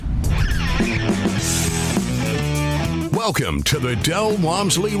Welcome to the Del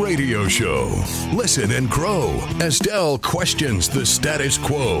Walmsley Radio Show. Listen and grow as Del questions the status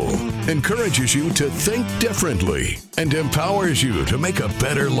quo, encourages you to think differently, and empowers you to make a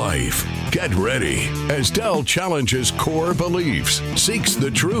better life. Get ready as Del challenges core beliefs, seeks the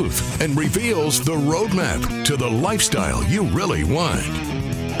truth, and reveals the roadmap to the lifestyle you really want.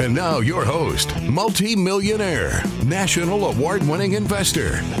 And now your host, multi-millionaire, national award-winning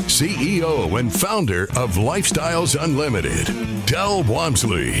investor, CEO and founder of Lifestyles Unlimited, Del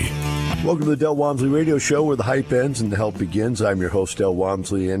Walmsley. Welcome to the Del Walmsley Radio Show, where the hype ends and the help begins. I'm your host, Del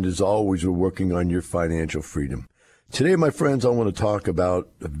Walmsley, and as always, we're working on your financial freedom. Today, my friends, I want to talk about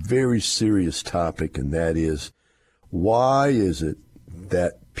a very serious topic, and that is, why is it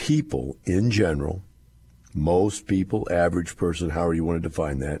that people in general, most people, average person, however you want to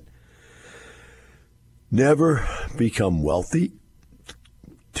define that, never become wealthy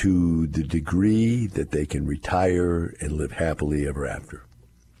to the degree that they can retire and live happily ever after,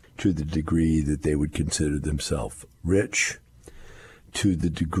 to the degree that they would consider themselves rich, to the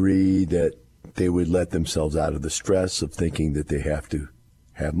degree that they would let themselves out of the stress of thinking that they have to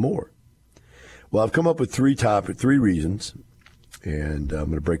have more. Well, I've come up with three reasons, and I'm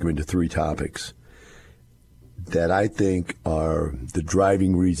going to break them into three topics that I think are the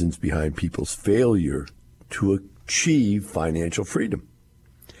driving reasons behind people's failure to achieve financial freedom.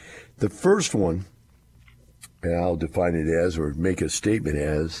 The first one, and I'll define it as, or make a statement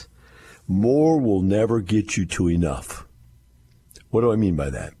as, more will never get you to enough. What do I mean by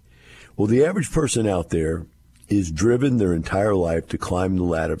that? Well, the average person out there is driven their entire life to climb the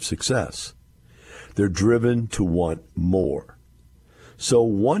ladder of success. They're driven to want more. So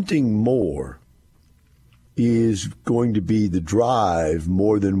wanting more is going to be the drive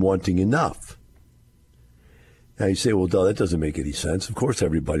more than wanting enough. Now you say, well, Del, that doesn't make any sense. Of course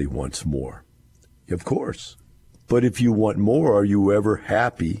everybody wants more. Of course. But if you want more, are you ever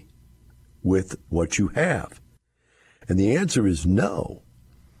happy with what you have? And the answer is no.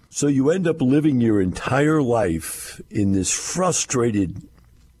 So you end up living your entire life in this frustrated,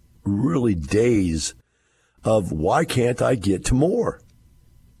 really daze of, why can't I get to more?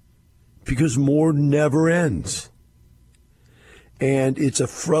 Because more never ends. And it's a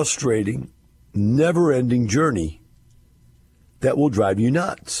frustrating, never-ending journey that will drive you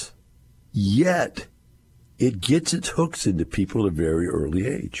nuts. Yet, it gets its hooks into people at a very early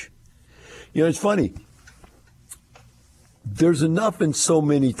age. You know, it's funny. There's enough in so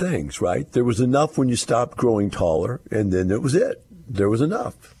many things, right? There was enough when you stopped growing taller, and then that was it. There was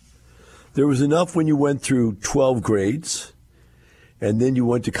enough. There was enough when you went through 12 grades, and then you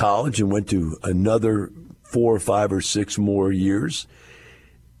went to college and went to another 4 or 5 or 6 more years.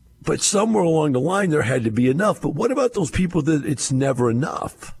 But somewhere along the line, there had to be enough. But what about those people that it's never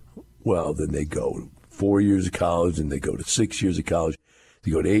enough? Well, then they go 4 years of college, and they go to 6 years of college.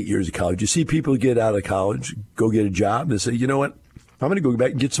 They go to 8 years of college. You see people get out of college, go get a job, and they say, you know what? I'm going to go back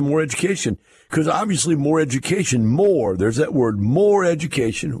and get some more education. Because obviously more education, there's that word, more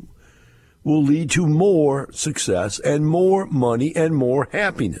education will lead to more success and more money and more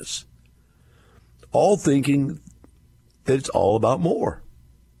happiness. All thinking that it's all about more.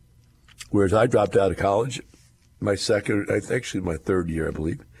 Whereas I dropped out of college, my third year, I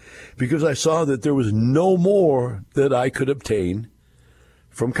believe, because I saw that there was no more that I could obtain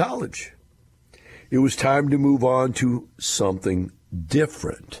from college. It was time to move on to something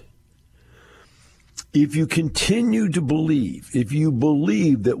different. If you continue to believe, if you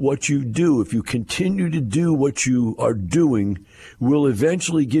believe that what you do, if you continue to do what you are doing, will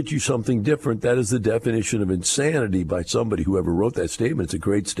eventually get you something different, that is the definition of insanity by somebody who ever wrote that statement. It's a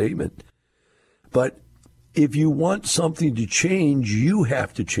great statement. But if you want something to change, you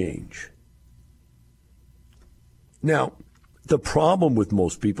have to change. Now, the problem with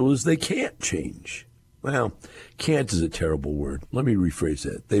most people is they can't change. Well, can't is a terrible word. Let me rephrase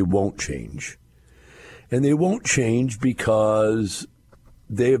that. They won't change. And they won't change because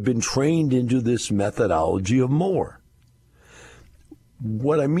they have been trained into this methodology of more.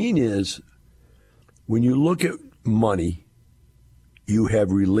 What I mean is, when you look at money, you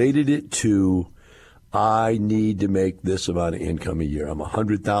have related it to, I need to make this amount of income a year. I'm a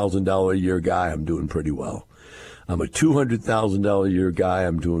 $100,000 a year guy. I'm doing pretty well. I'm a $200,000 a year guy.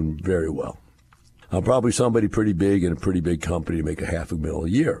 I'm doing very well. I'm probably somebody pretty big in a pretty big company to make $500,000 a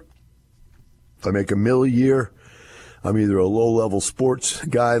year. If I make $1 million a year, I'm either a low-level sports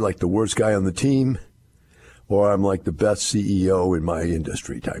guy, like the worst guy on the team, or I'm like the best CEO in my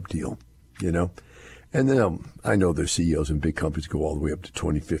industry type deal, you know? And then I know there's CEOs in big companies go all the way up to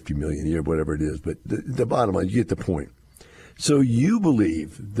 20, 50 million a year, whatever it is. But the bottom line, you get the point. So you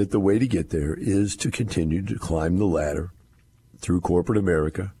believe that the way to get there is to continue to climb the ladder through corporate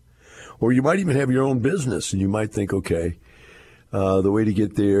America, or you might even have your own business, and you might think, okay, the way to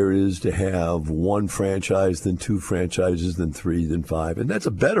get there is to have one franchise, then two franchises, then three, then five, and that's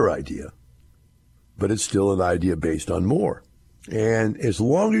a better idea, but it's still an idea based on more. And as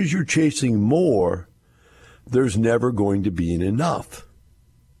long as you're chasing more, there's never going to be an enough,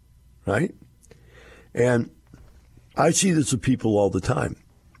 right? And I see this with people all the time.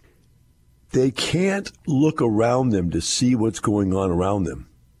 They can't look around them to see what's going on around them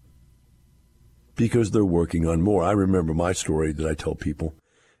because they're working on more. I remember my story that I tell people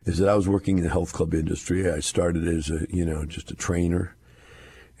is that I was working in the health club industry. I started as just a trainer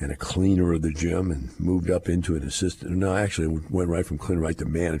and a cleaner of the gym and moved up into an assistant. No, actually I went right from cleaner right to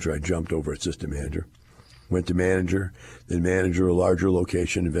manager. I jumped over assistant manager. Went to manager, then manager, a larger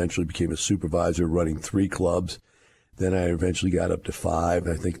location, eventually became a supervisor running 3 clubs. Then I eventually got up to 5.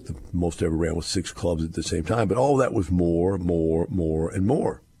 I think the most I ever ran was 6 clubs at the same time. But all that was more, and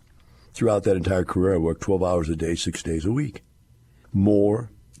more. Throughout that entire career, I worked 12 hours a day, 6 days a week. More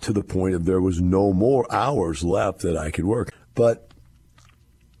to the point of there was no more hours left that I could work. But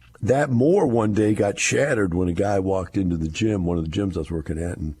that more one day got shattered when a guy walked into the gym, one of the gyms I was working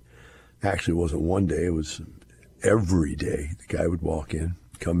at, and actually, it wasn't one day. It was every day. The guy would walk in,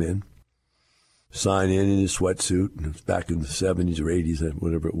 come in, sign in his sweatsuit. And it was back in the 70s or 80s,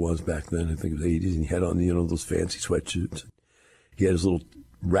 whatever it was back then. I think it was 80s. And he had on, those fancy sweatsuits. He had his little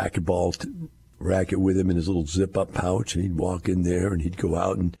racquetball racket with him in his little zip-up pouch. And he'd walk in there and he'd go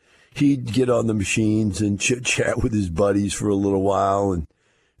out and he'd get on the machines and chit-chat with his buddies for a little while. And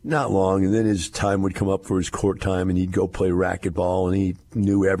not long, and then his time would come up for his court time, and he'd go play racquetball, and he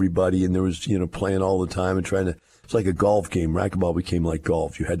knew everybody, and there was, playing all the time and it's like a golf game. Racquetball became like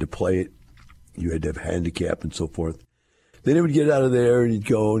golf. You had to play it. You had to have a handicap and so forth. Then he would get out of there, and he'd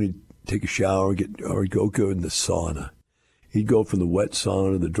go, and he'd take a shower, or he'd go in the sauna. He'd go from the wet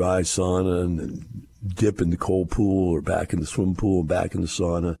sauna to the dry sauna, and then dip in the cold pool, or back in the swim pool, and back in the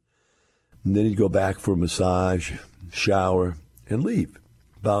sauna. And then he'd go back for a massage, shower, and leave.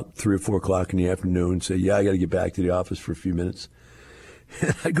 About 3 or 4 o'clock in the afternoon, say, yeah, I got to get back to the office for a few minutes.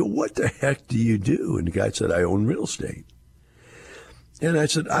 And I go, what the heck do you do? And the guy said, I own real estate. And I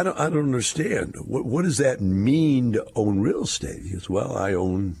said, I don't understand. What does that mean to own real estate? He goes, well, I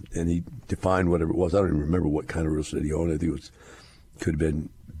own, and he defined whatever it was. I don't even remember what kind of real estate he owned. I think could have been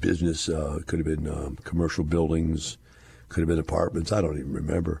business, could have been commercial buildings, could have been apartments. I don't even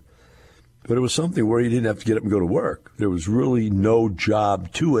remember. But it was something where you didn't have to get up and go to work. There was really no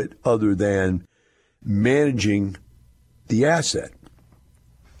job to it other than managing the asset,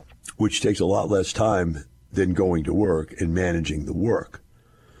 which takes a lot less time than going to work and managing the work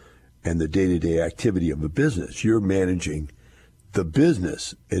and the day-to-day activity of a business. You're managing the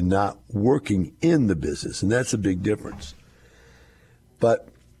business and not working in the business, and that's a big difference. But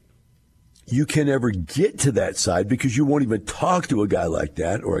you can never get to that side because you won't even talk to a guy like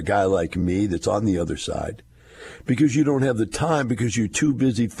that or a guy like me that's on the other side because you don't have the time because you're too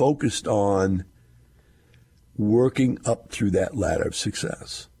busy focused on working up through that ladder of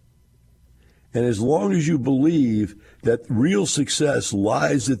success. And as long as you believe that real success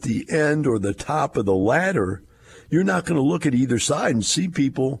lies at the end or the top of the ladder, you're not going to look at either side and see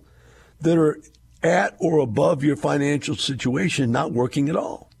people that are at or above your financial situation not working at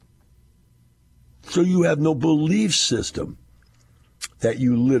all. So you have no belief system that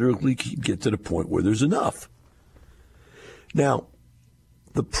you literally get to the point where there's enough. Now,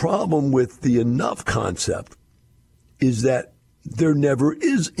 the problem with the enough concept is that there never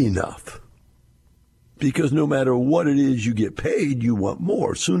is enough. Because no matter what it is you get paid, you want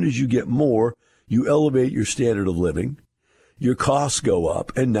more. As soon as you get more, you elevate your standard of living, your costs go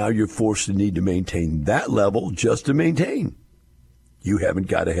up, and now you're forced to need to maintain that level just to maintain. You haven't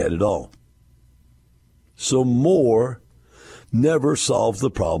got ahead at all. So more never solves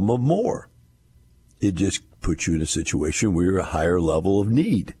the problem of more. It just puts you in a situation where you're a higher level of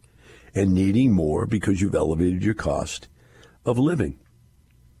need and needing more because you've elevated your cost of living.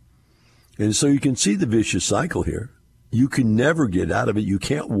 And so you can see the vicious cycle here. You can never get out of it. You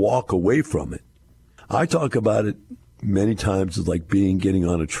can't walk away from it. I talk about it many times as like getting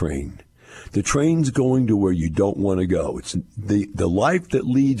on a train. The train's going to where you don't want to go. It's the life that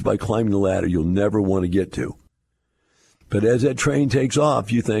leads by climbing the ladder you'll never want to get to. But as that train takes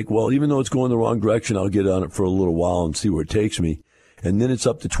off, you think, well, even though it's going the wrong direction, I'll get on it for a little while and see where it takes me. And then it's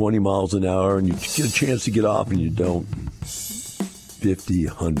up to 20 miles an hour, and you get a chance to get off, and you don't. 50,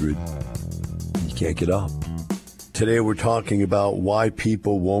 100, you can't get off. Today we're talking about why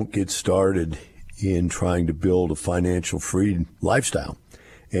people won't get started in trying to build a financial free lifestyle.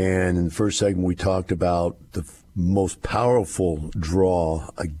 And in the first segment, we talked about the most powerful draw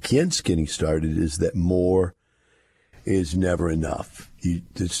against getting started is that more is never enough. You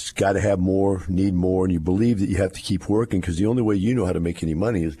just got to have more, need more, and you believe that you have to keep working because the only way you know how to make any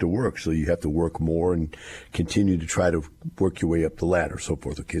money is to work. So you have to work more and continue to try to work your way up the ladder, so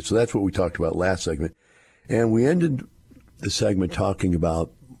forth. Okay, so that's what we talked about last segment. And we ended the segment talking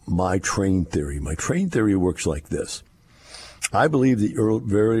about my train theory. My train theory works like this. I believe that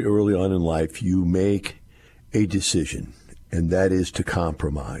very early on in life, you make a decision, and that is to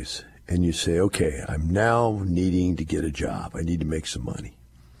compromise. And you say, okay, I'm now needing to get a job. I need to make some money.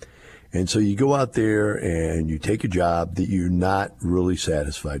 And so you go out there and you take a job that you're not really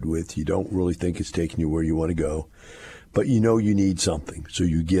satisfied with. You don't really think it's taking you where you want to go, but you know you need something. So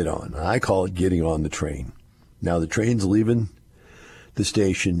you get on. I call it getting on the train. Now the train's leaving the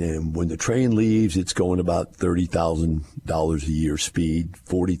station, and when the train leaves, it's going about $30,000 a year speed,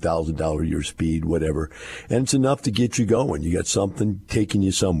 $40,000 a year speed, whatever. And it's enough to get you going. You got something taking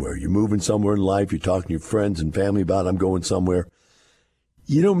you somewhere. You're moving somewhere in life. You're talking to your friends and family about, I'm going somewhere.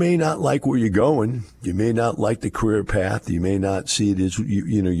 You may not like where you're going. You may not like the career path. You may not see it as,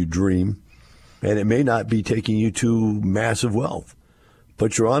 your dream. And it may not be taking you to massive wealth.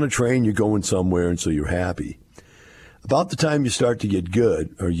 But you're on a train, you're going somewhere, and so you're happy. About the time you start to get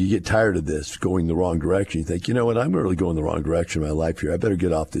good, or you get tired of this going the wrong direction, you think, you know what, I'm really going the wrong direction in my life here. I better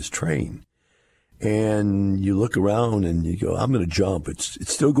get off this train. And you look around and you go, I'm going to jump.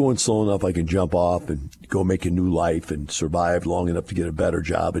 It's still going slow enough I can jump off and go make a new life and survive long enough to get a better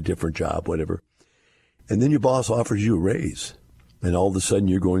job, a different job, whatever. And then your boss offers you a raise. And all of a sudden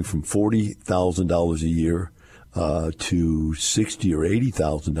you're going from $40,000 a year to $60,000 or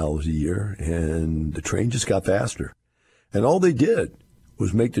 $80,000 a year. And the train just got faster. And all they did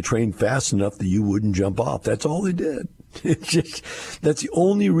was make the train fast enough that you wouldn't jump off. That's all they did. That's the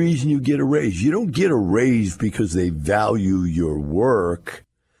only reason you get a raise. You don't get a raise because they value your work.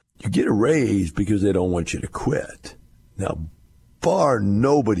 You get a raise because they don't want you to quit. Now, bar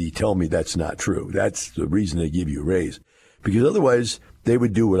nobody tell me that's not true. That's the reason they give you a raise. Because otherwise, they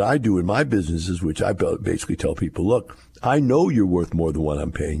would do what I do in my businesses, which I basically tell people, look, I know you're worth more than what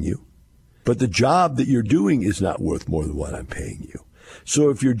I'm paying you. But the job that you're doing is not worth more than what I'm paying you.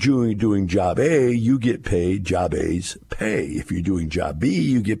 So if you're doing job A, you get paid job A's pay. If you're doing job B,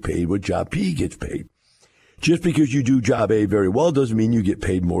 you get paid what job B gets paid. Just because you do job A very well doesn't mean you get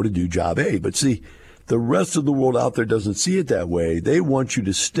paid more to do job A. But see, the rest of the world out there doesn't see it that way. They want you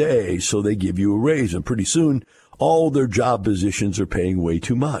to stay, so they give you a raise. And pretty soon, all their job positions are paying way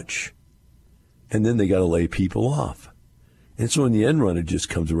too much. And then they got to lay people off. And so in the end run, it just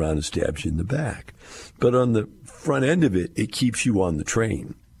comes around and stabs you in the back. But on the front end of it, it keeps you on the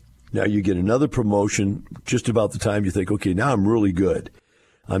train. Now you get another promotion just about the time you think, okay, now I'm really good.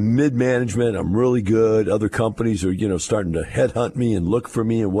 I'm mid-management. I'm really good. Other companies are, starting to headhunt me and look for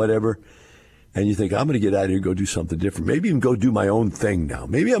me and whatever. And you think, I'm going to get out of here and go do something different. Maybe even go do my own thing now.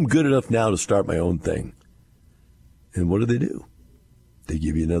 Maybe I'm good enough now to start my own thing. And what do? They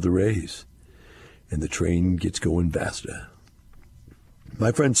give you another raise. And the train gets going faster.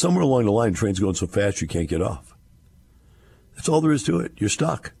 My friend, somewhere along the line, the train's going so fast you can't get off. That's all there is to it. You're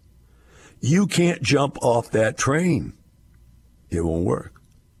stuck. You can't jump off that train. It won't work.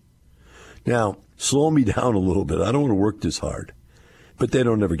 Now, slow me down a little bit. I don't want to work this hard. But they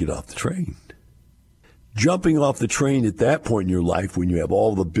don't ever get off the train. Jumping off the train at that point in your life when you have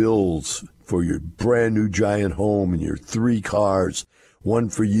all the bills for your brand new giant home and your 3 cars, one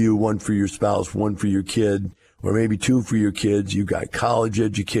for you, one for your spouse, one for your kid, or maybe 2 for your kids. You've got college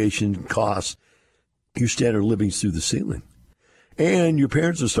education costs. Your standard of living's through the ceiling. And your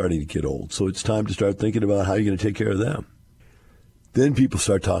parents are starting to get old, so it's time to start thinking about how you're going to take care of them. Then people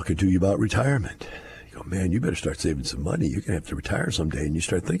start talking to you about retirement. You go, man, you better start saving some money. You're going to have to retire someday, and you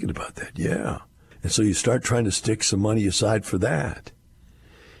start thinking about that. Yeah. And so you start trying to stick some money aside for that.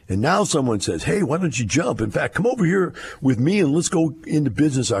 And now someone says, hey, why don't you jump? In fact, come over here with me and let's go into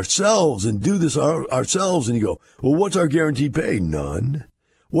business ourselves and do this ourselves. And you go, well, what's our guaranteed pay? None.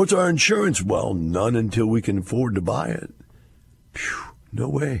 What's our insurance? Well, none until we can afford to buy it. Phew, no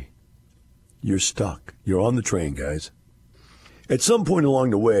way. You're stuck. You're on the train, guys. At some point along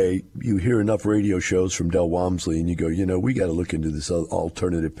the way, you hear enough radio shows from Del Walmsley and you go, we got to look into this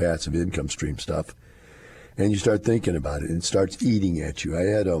alternative passive income stream stuff. And you start thinking about it, and it starts eating at you.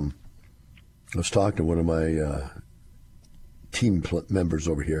 I was talking to one of my team members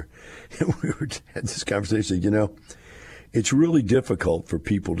over here, and we had this conversation. It's really difficult for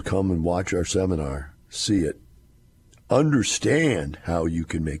people to come and watch our seminar, see it Understand how you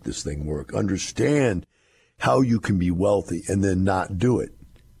can make this thing work. Understand how you can be wealthy and then not do it.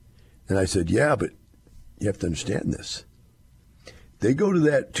 And I said, yeah, but you have to understand this. They go to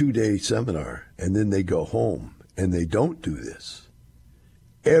that 2-day seminar and then they go home and they don't do this.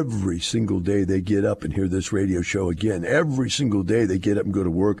 Every single day they get up and hear this radio show again. Every single day they get up and go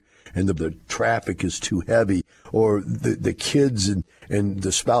to work and the traffic is too heavy, or the kids and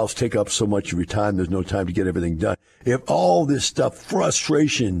the spouse take up so much of your time, there's no time to get everything done. If all this stuff,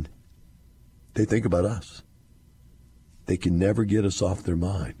 frustration, they think about us. They can never get us off their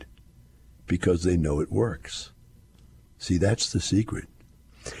mind because they know it works. See, that's the secret.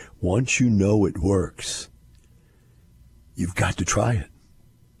 Once you know it works, you've got to try it.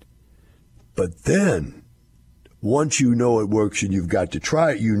 But then, once you know it works and you've got to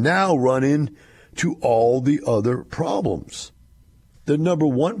try it, you now run into all the other problems. The number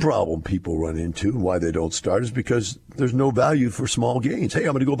one problem people run into, why they don't start, is because there's no value for small gains. Hey,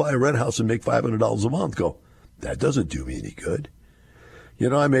 I'm going to go buy a rent house and make $500 a month. Go, that doesn't do me any good. You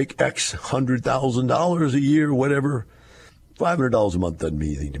know, I make X $100,000 a year, whatever. $500 a month doesn't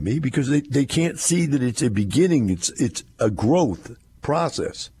mean anything to me because they can't see that it's a beginning. It's a growth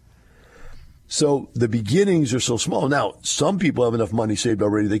process. So the beginnings are so small. Now, some people have enough money saved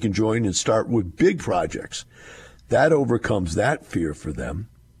already they can join and start with big projects. That overcomes that fear for them.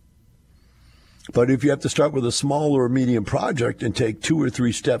 But if you have to start with a small or medium project and take 2 or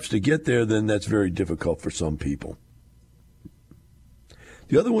 3 steps to get there, then that's very difficult for some people.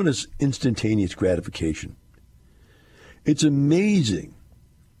 The other one is instantaneous gratification. It's amazing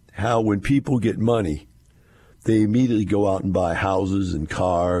how when people get money, they immediately go out and buy houses and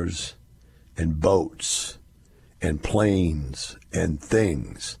cars and boats and planes and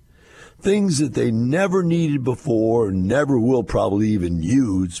things that they never needed before, never will probably even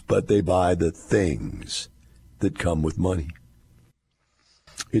use, but they buy the things that come with money.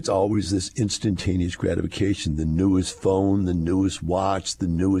 It's always this instantaneous gratification, the newest phone, the newest watch, the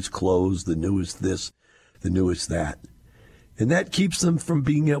newest clothes, the newest this, the newest that. And that keeps them from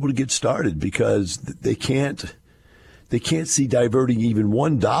being able to get started because they can't see diverting even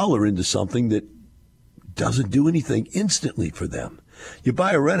 $1 into something that doesn't do anything instantly for them. You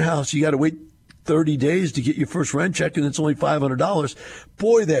buy a rent house, you got to wait 30 days to get your first rent check, and it's only $500.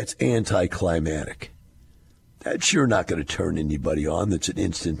 Boy, that's anticlimactic. That's sure not going to turn anybody on that's an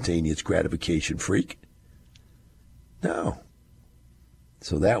instantaneous gratification freak. No.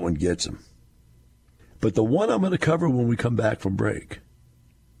 So that one gets them. But the one I'm going to cover when we come back from break,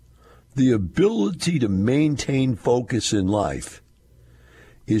 the ability to maintain focus in life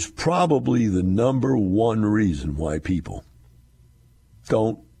is probably the number one reason why people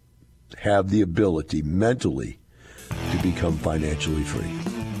don't have the ability mentally to become financially free.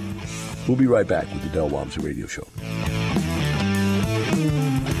 We'll be right back with the Del Walmsley Radio Show.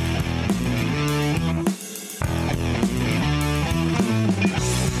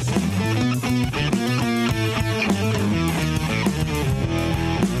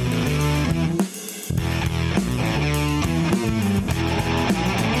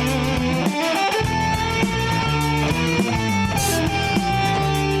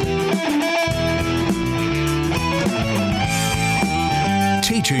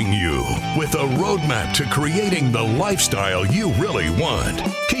 Teaching you with a roadmap to creating the lifestyle you really want.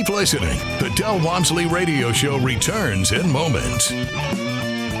 Keep listening. The Del Walmsley Radio Show returns in moments.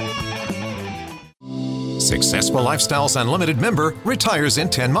 Successful Lifestyles Unlimited member retires in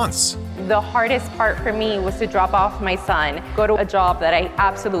 10 months. The hardest part for me was to drop off my son, go to a job that I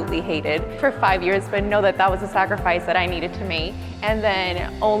absolutely hated for 5 years, but know that that was a sacrifice that I needed to make, and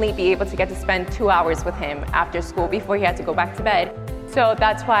then only be able to get to spend 2 hours with him after school before he had to go back to bed. So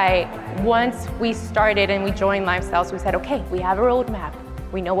that's why once we started and we joined Lifestyles, we said, okay, we have a roadmap.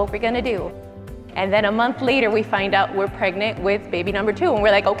 We know what we're gonna do. And then a month later, we find out we're pregnant with baby number 2. And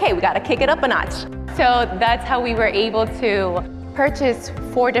we're like, okay, we gotta kick it up a notch. So that's how we were able to purchase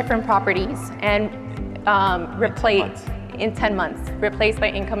 4 different properties and replace in 10 months, replace my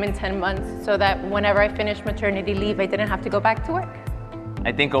income in 10 months so that whenever I finished maternity leave, I didn't have to go back to work.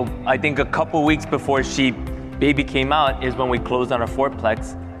 I think a couple weeks before baby came out is when we closed on our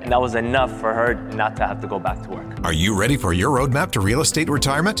 4-plex, and that was enough for her not to have to go back to work. Are you ready for your roadmap to real estate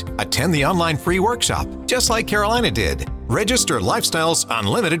retirement? Attend the online free workshop, just like Carolina did. Register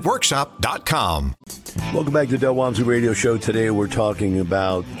LifestylesUnlimitedWorkshop.com. Welcome back to the Del Walmsley Radio Show. Today we're talking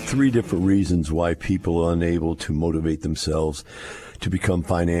about 3 different reasons why people are unable to motivate themselves to become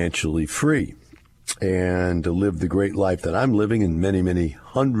financially free and to live the great life that I'm living, and many, many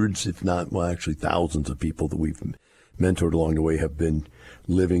hundreds, if not, well, actually thousands of people that we've mentored along the way have been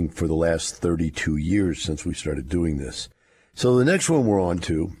living for the last 32 years since we started doing this. So the next one we're on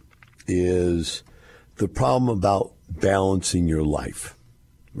to is the problem about balancing your life,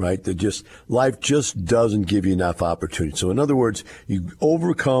 right? Life just doesn't give you enough opportunity. So in other words, you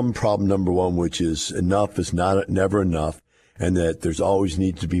overcome problem number one, which is enough is never enough, and that there's always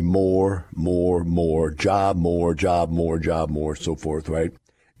needs to be more, job, so forth, right?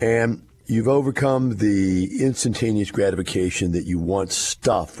 And you've overcome the instantaneous gratification that you want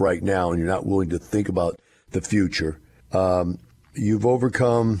stuff right now and you're not willing to think about the future. You've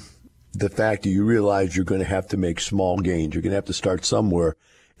overcome the fact that you realize you're going to have to make small gains. You're going to have to start somewhere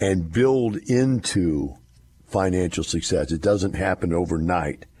and build into financial success. It doesn't happen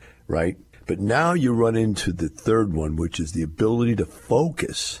overnight, right? But now you run into the third one, which is the ability to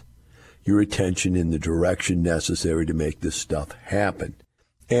focus your attention in the direction necessary to make this stuff happen.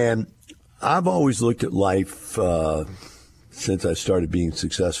 And I've always looked at life since I started being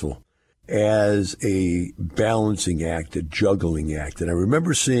successful as a balancing act, a juggling act. And I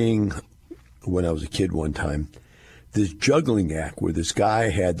remember seeing when I was a kid one time this juggling act where this guy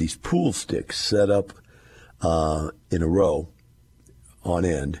had these pool sticks set up in a row on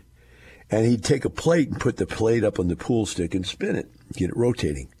end. And he'd take a plate and put the plate up on the pool stick and spin it, get it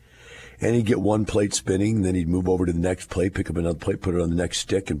rotating. And he'd get one plate spinning, then he'd move over to the next plate, pick up another plate, put it on the next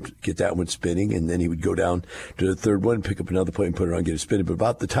stick, and get that one spinning. And then he would go down to the third one, pick up another plate and put it on, get it spinning. But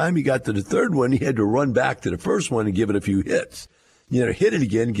about the time he got to the third one, he had to run back to the first one and give it a few hits. Hit it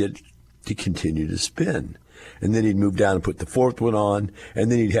again, get to continue to spin. And then he'd move down and put the fourth one on,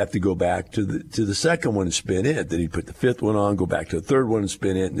 and then he'd have to go back to the second one and spin it. Then he'd put the fifth one on, go back to the third one and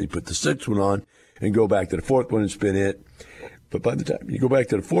spin it, and then he'd put the sixth one on and go back to the fourth one and spin it. But by the time you go back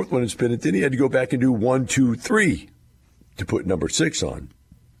to the fourth one and spin it, then he had to go back and do 1, 2, 3 to put number 6 on.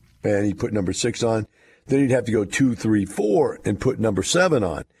 And he'd put number 6 on. Then he'd have to go 2, 3, 4 and put number 7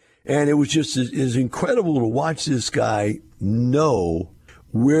 on. And it was just as incredible to watch this guy know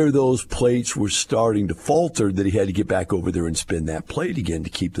where those plates were starting to falter that he had to get back over there and spin that plate again to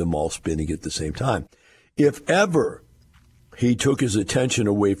keep them all spinning at the same time. If ever he took his attention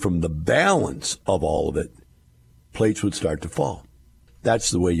away from the balance of all of it, plates would start to fall.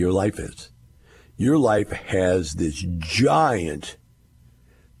 That's the way your life is. Your life has this giant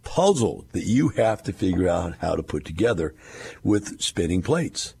puzzle that you have to figure out how to put together with spinning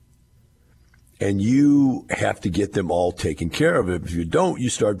plates. And you have to get them all taken care of. If you don't, you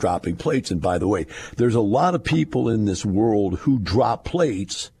start dropping plates. And by the way, there's a lot of people in this world who drop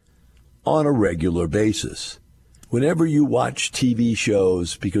plates on a regular basis. Whenever you watch TV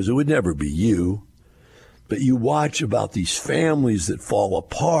shows, because it would never be you, but you watch about these families that fall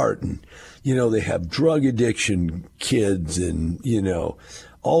apart and, they have drug addiction kids and,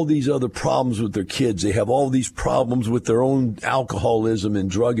 all these other problems with their kids. They have all these problems with their own alcoholism and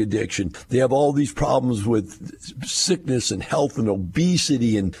drug addiction. They have all these problems with sickness and health and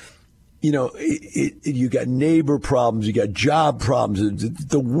obesity and, you got neighbor problems, you got job problems.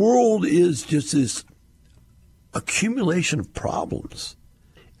 The world is just this accumulation of problems.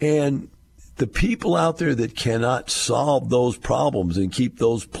 And the people out there that cannot solve those problems and keep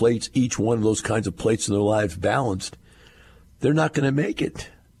those plates, each one of those kinds of plates in their lives balanced, they're not going to make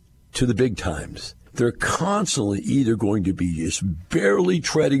it to the big times. They're constantly either going to be just barely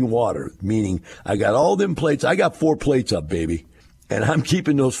treading water, meaning I got all them plates, I got 4 plates up, baby, and I'm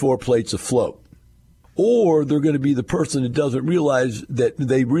keeping those 4 plates afloat. Or they're going to be the person that doesn't realize that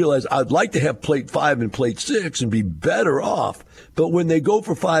they realize I'd like to have plate 5 and plate 6 and be better off. But when they go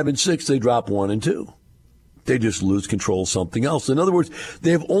for 5 and 6, they drop 1 and 2. They just lose control of something else. In other words,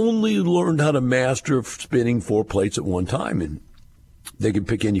 they've only learned how to master spinning 4 plates at one time. And they can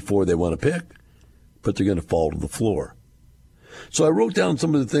pick any 4 they want to pick, but they're going to fall to the floor. So I wrote down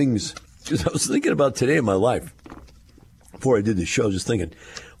some of the things, because I was thinking about today in my life. Before I did this show, just thinking,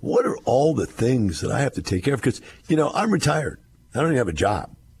 what are all the things that I have to take care of? Because, I'm retired. I don't even have a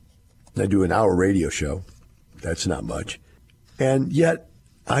job. I do an hour radio show. That's not much. And yet,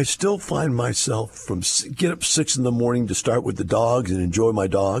 I still find myself from get up 6 in the morning to start with the dogs and enjoy my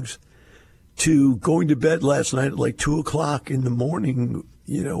dogs to going to bed last night at like 2 o'clock in the morning,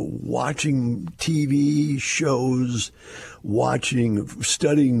 watching TV shows,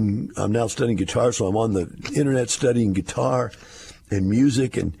 studying. I'm now studying guitar, so I'm on the internet studying guitar and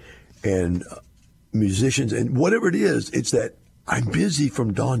music and musicians and whatever it is. It's that I'm busy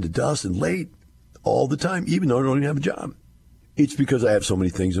from dawn to dusk and late all the time, even though I don't even have a job. It's because I have so many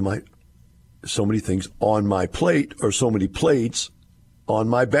things on my plate, or so many plates on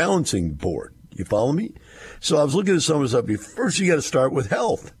my balancing board. You follow me? So I was looking at some of this stuff. First, you got to start with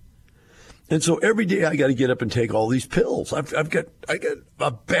health. And so every day I got to get up and take all these pills. I got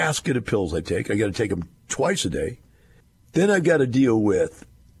a basket of pills I take. I got to take them twice a day. Then I've got to deal with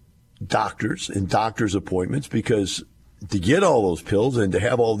doctors and doctor's appointments, because to get all those pills and to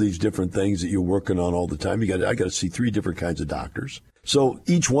have all these different things that you're working on all the time, I got to see 3 different kinds of doctors. So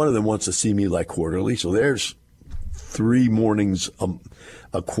each one of them wants to see me like quarterly. So there's 3 mornings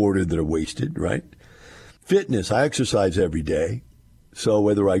a quarter that are wasted, right? Fitness, I exercise every day. So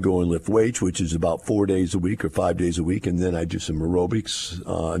whether I go and lift weights, which is about 4 days a week or 5 days a week, and then I do some aerobics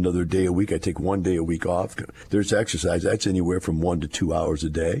another day a week. I take 1 day a week off. There's exercise. That's anywhere from 1 to 2 hours a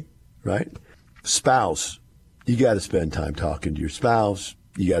day, right? Spouse, you got to spend time talking to your spouse.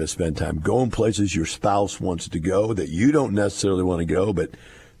 You got to spend time going places your spouse wants to go that you don't necessarily want to go, but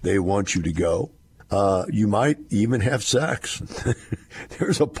they want you to go. You might even have sex.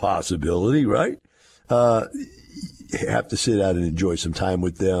 There's a possibility, right? Have to sit out and enjoy some time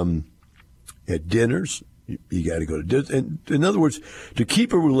with them at dinners. You got to go to dinner. And in other words, to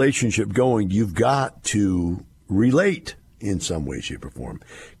keep a relationship going, you've got to relate in some way, shape, or form.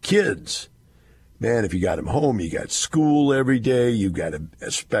 Kids, man, if you got them home, you got school every day. You got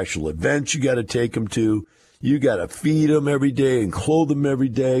a special events you got to take them to. You got to feed them every day and clothe them every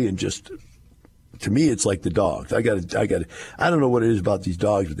day, and just. To me, it's like the dogs. I don't know what it is about these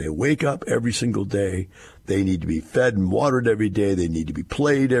dogs, but they wake up every single day. They need to be fed and watered every day. They need to be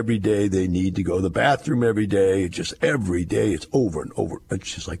played every day. They need to go to the bathroom every day. It's just every day. It's over and over.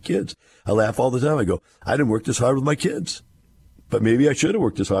 It's just like kids. I laugh all the time. I go, I didn't work this hard with my kids. But maybe I should have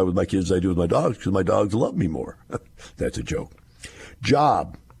worked as hard with my kids as I do with my dogs, because my dogs love me more. That's a joke.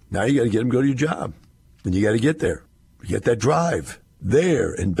 Job. Now you got to get them to go to your job. And you got to get there. You get that drive.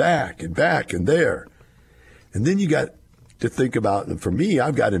 There and back and there. And then you got to think about, and for me,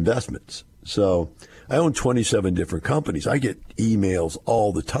 I've got investments. So I own 27 different companies. I get emails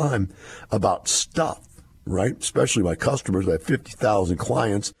all the time about stuff, right? Especially my customers. I have 50,000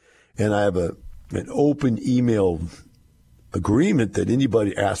 clients, and I have an open email agreement that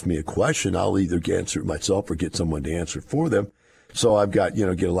anybody asks me a question, I'll either answer it myself or get someone to answer it for them. So I've got, get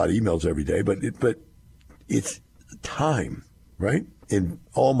a lot of emails every day, but it's time. Right? In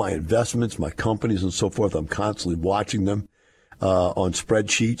all my investments, my companies and so forth, I'm constantly watching them on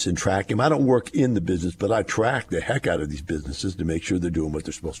spreadsheets and tracking them. I don't work in the business, but I track the heck out of these businesses to make sure they're doing what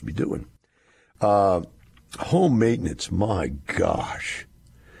they're supposed to be doing. Home maintenance, my gosh.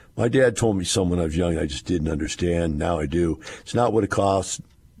 My dad told me so when I was young, I just didn't understand. Now I do. It's not what it costs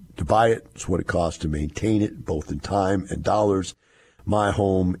to buy it. It's what it costs to maintain it, both in time and dollars. My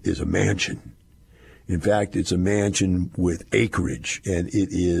home is a mansion. In fact, it's a mansion with acreage, and it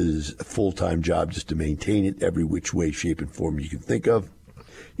is a full-time job just to maintain it every which way, shape, and form you can think of.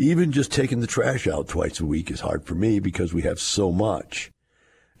 Even just taking the trash out twice a week is hard for me because we have so much.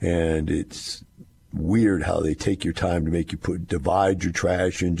 And it's weird how they take your time to make you divide your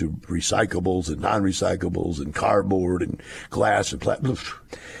trash into recyclables and non-recyclables and cardboard and glass and plastic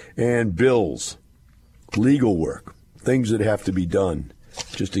and bills, legal work, things that have to be done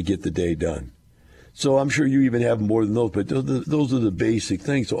just to get the day done. So I'm sure you even have more than those, but those are the basic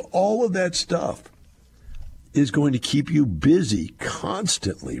things. So all of that stuff is going to keep you busy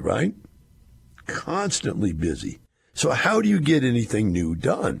constantly, right? Constantly busy. So how do you get anything new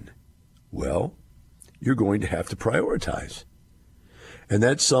done? Well, you're going to have to prioritize. And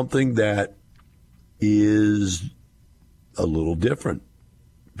that's something that is a little different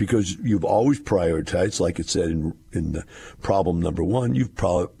because you've always prioritized, like it said in the problem number 1, you've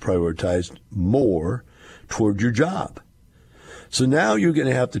prioritized more toward your job. So now you're going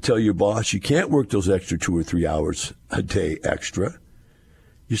to have to tell your boss you can't work those extra 2 or 3 hours a day extra.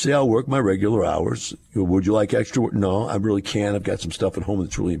 You say, I'll work my regular hours. Would you like extra work? No, I really can't. I've got some stuff at home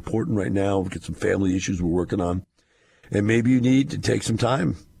that's really important right now. We've got some family issues we're working on. And maybe you need to take some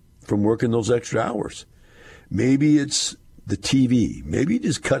time from working those extra hours. Maybe it's the TV. Maybe you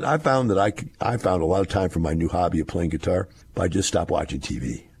just cut. I found that I found a lot of time for my new hobby of playing guitar by just stop watching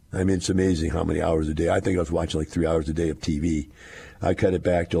TV. I mean, it's amazing how many hours a day. I think I was watching like 3 hours a day of TV. I cut it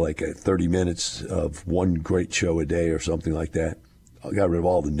back to like 30 minutes of one great show a day or something like that. I got rid of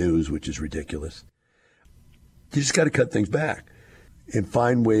all the news, which is ridiculous. You just got to cut things back and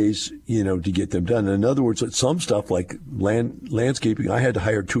find ways, to get them done. In other words, some stuff like landscaping, I had to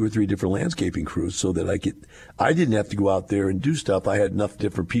hire 2 or 3 different landscaping crews so that I didn't have to go out there and do stuff. I had enough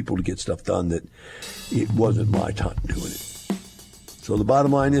different people to get stuff done that it wasn't my time doing it. So the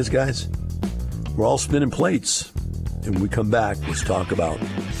bottom line is, guys, we're all spinning plates. And when we come back, let's talk about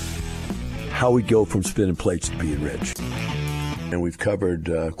how we go from spinning plates to being rich. And we've covered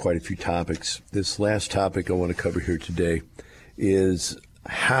quite a few topics. This last topic I want to cover here today is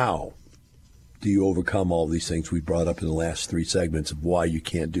how do you overcome all these things we brought up in the last 3 segments of why you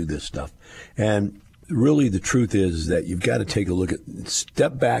can't do this stuff? And really the truth is that you've got to take a look at,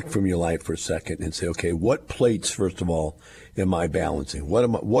 step back from your life for a second and say, okay, what plates, first of all, am I balancing? What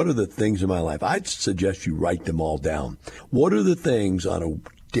are the things in my life? I'd suggest you write them all down. What are the things on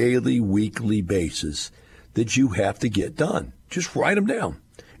a daily, weekly basis that you have to get done? Just write them down.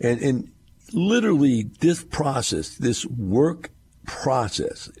 And literally this process, this work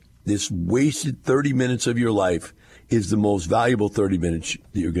process, this wasted 30 minutes of your life is the most valuable 30 minutes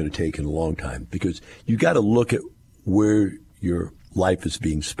that you're going to take in a long time, because you got to look at where your life is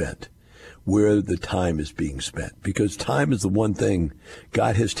being spent, where the time is being spent, because time is the one thing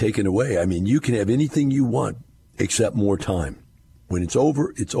God has taken away. I mean, you can have anything you want except more time. When it's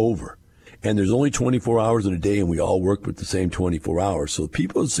over, it's over. And there's only 24 hours in a day, and we all work with the same 24 hours. So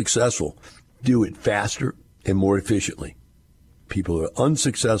people who are successful do it faster and more efficiently. People who are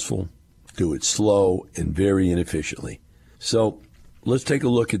unsuccessful do it slow and very inefficiently. So let's take a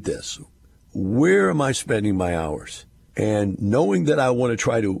look at this. Where am I spending my hours? And knowing that I want to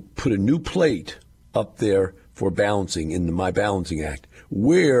try to put a new plate up there for balancing in my balancing act,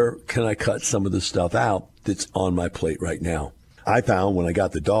 where can I cut some of the stuff out that's on my plate right now? I found when I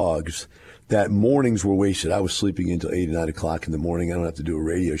got the dogs that mornings were wasted. I was sleeping until 8 or 9 o'clock in the morning. I don't have to do a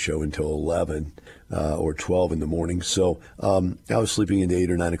radio show until 11 or 12 in the morning. So I was sleeping into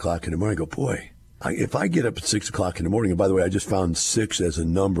 8 or 9 o'clock in the morning. I go, boy, if I get up at 6 o'clock in the morning, and by the way, I just found 6 as a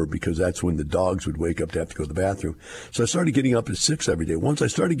number because that's when the dogs would wake up to have to go to the bathroom. So I started getting up at 6 every day. Once I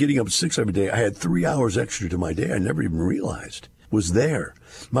started getting up at 6 every day, I had 3 hours extra to my day. I never even realized was there.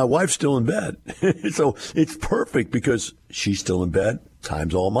 My wife's still in bed. So it's perfect because she's still in bed.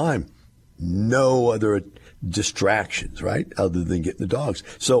 Time's all mine. No other distractions, right, other than getting the dogs.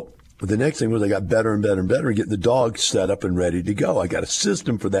 So the next thing was I got better and better and better at getting the dogs set up and ready to go. I got a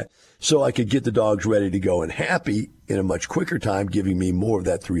system for that so I could get the dogs ready to go and happy in a much quicker time, giving me more of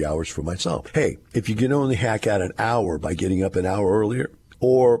that 3 hours for myself. Hey, if you can only hack out an hour by getting up an hour earlier,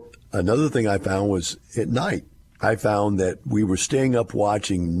 or another thing I found was at night. I found that we were staying up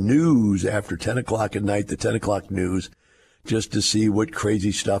watching news after 10 o'clock at night, the 10 o'clock news, just to see what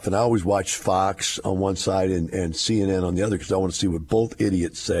crazy stuff. And I always watch Fox on one side and CNN on the other because I want to see what both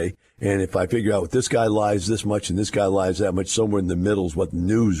idiots say. And if I figure out what this guy lies this much and this guy lies that much, somewhere in the middle is what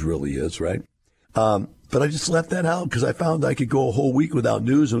news really is, right? But I just left that out because I found I could go a whole week without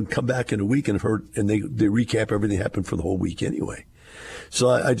news and come back in a week and they recap everything that happened for the whole week anyway. So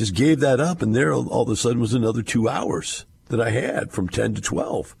I just gave that up, and there all of a sudden was another 2 hours that I had from 10 to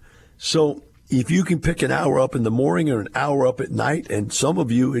 12. So if you can pick an hour up in the morning or an hour up at night, and some of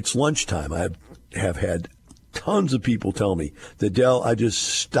you, it's lunchtime. I have had tons of people tell me that, Del, I just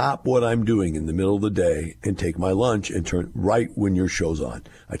stop what I'm doing in the middle of the day and take my lunch and turn right when your show's on.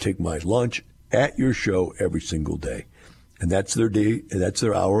 I take my lunch at your show every single day. And that's their day, and that's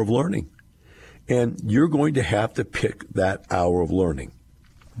their hour of learning. And you're going to have to pick that hour of learning.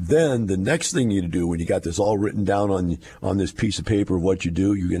 Then the next thing you do when you got this all written down on this piece of paper of what you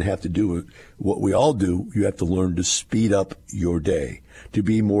do, you're going to have to do what we all do. You have to learn to speed up your day, to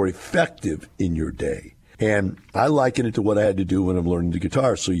be more effective in your day. And I liken it to what I had to do when I'm learning the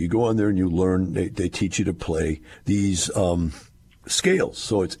guitar. So you go on there and you learn, they teach you to play these scales.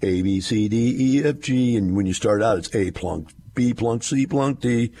 So it's A, B, C, D, E, F, G. And when you start out, it's A plunk, B plunk, C plunk,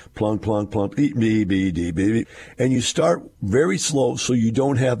 D, plunk, plunk, plunk, E, B, B, D, B, B. And you start very slow so you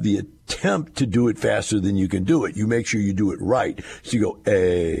don't have the attempt to do it faster than you can do it. You make sure you do it right. So you go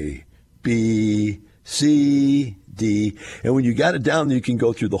A, B, C, D. And when you got it down, you can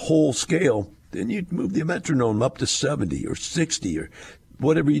go through the whole scale. Then you move the metronome up to 70 or 60 or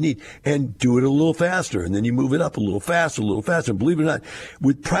whatever you need, and do it a little faster. And then you move it up a little faster, a little faster. And believe it or not,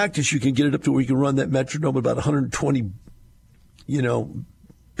 with practice, you can get it up to where you can run that metronome about 120,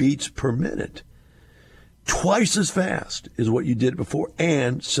 beats per minute. Twice as fast as what you did before,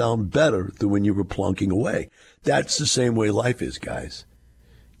 and sound better than when you were plunking away. That's the same way life is, guys.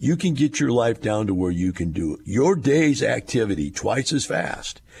 You can get your life down to where you can do your day's activity twice as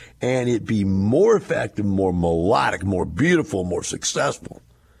fast, and it be more effective, more melodic, more beautiful, more successful,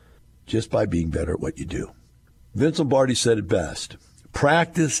 just by being better at what you do. Vince Lombardi said it best.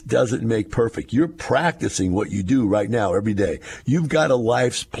 Practice doesn't make perfect. You're practicing what you do right now every day. You've got a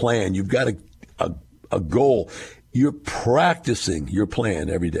life's plan. You've got a goal. You're practicing your plan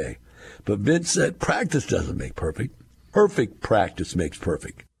every day. But Vince said practice doesn't make perfect. Perfect practice makes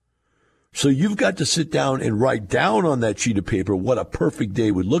perfect. So you've got to sit down and write down on that sheet of paper what a perfect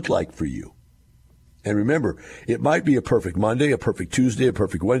day would look like for you. And remember, it might be a perfect Monday, a perfect Tuesday, a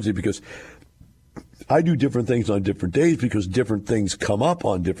perfect Wednesday, because I do different things on different days because different things come up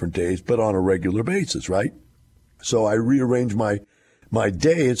on different days, but on a regular basis, right? So I rearrange my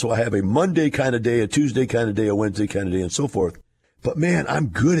day, and so I have a Monday kind of day, a Tuesday kind of day, a Wednesday kind of day, and so forth. But man, I'm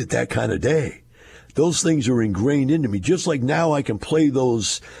good at that kind of day. Those things are ingrained into me. Just like now I can play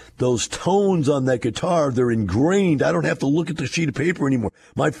those tones on that guitar. They're ingrained. I don't have to look at the sheet of paper anymore.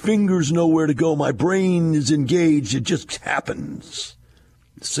 My fingers know where to go. My brain is engaged. It just happens.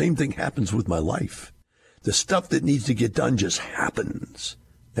 The same thing happens with my life. The stuff that needs to get done just happens.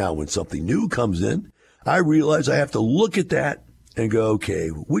 Now, when something new comes in, I realize I have to look at that and go, okay,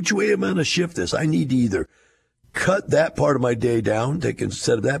 which way am I going to shift this? I need to either cut that part of my day down.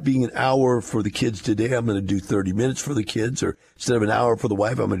 Instead of that being an hour for the kids today, I'm going to do 30 minutes for the kids. Or instead of an hour for the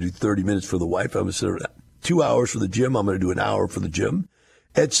wife, I'm going to do 30 minutes for the wife. Instead of 2 hours for the gym, I'm going to do an hour for the gym,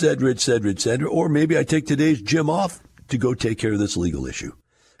 et cetera, et cetera, et cetera. Or maybe I take today's gym off to go take care of this legal issue.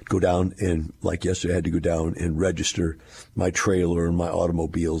 Go down and, like yesterday, I had to go down and register my trailer and my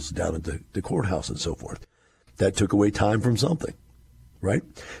automobiles down at the courthouse and so forth. That took away time from something, right?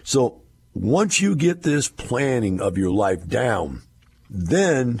 So once you get this planning of your life down,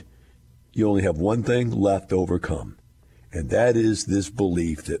 then you only have one thing left to overcome. And that is this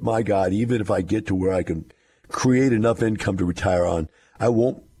belief that, my God, even if I get to where I can create enough income to retire on, I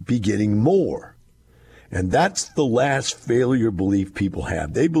won't be getting more. And that's the last failure belief people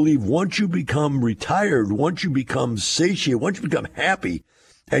have. They believe once you become retired, once you become satiated, once you become happy,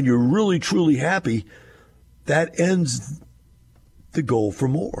 and you're really, truly happy, that ends the goal for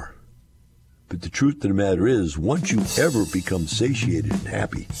more. But the truth of the matter is, once you ever become satiated and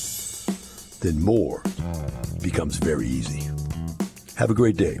happy, then more becomes very easy. Have a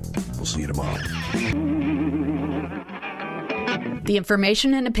great day. We'll see you tomorrow. The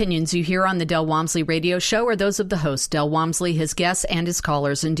information and opinions you hear on the Del Walmsley Radio Show are those of the host, Del Walmsley, his guests, and his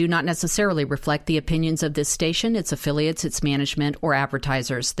callers, and do not necessarily reflect the opinions of this station, its affiliates, its management, or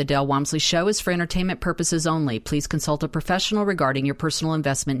advertisers. The Del Walmsley Show is for entertainment purposes only. Please consult a professional regarding your personal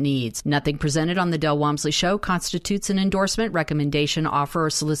investment needs. Nothing presented on the Del Walmsley Show constitutes an endorsement, recommendation, offer,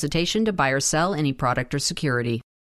 or solicitation to buy or sell any product or security.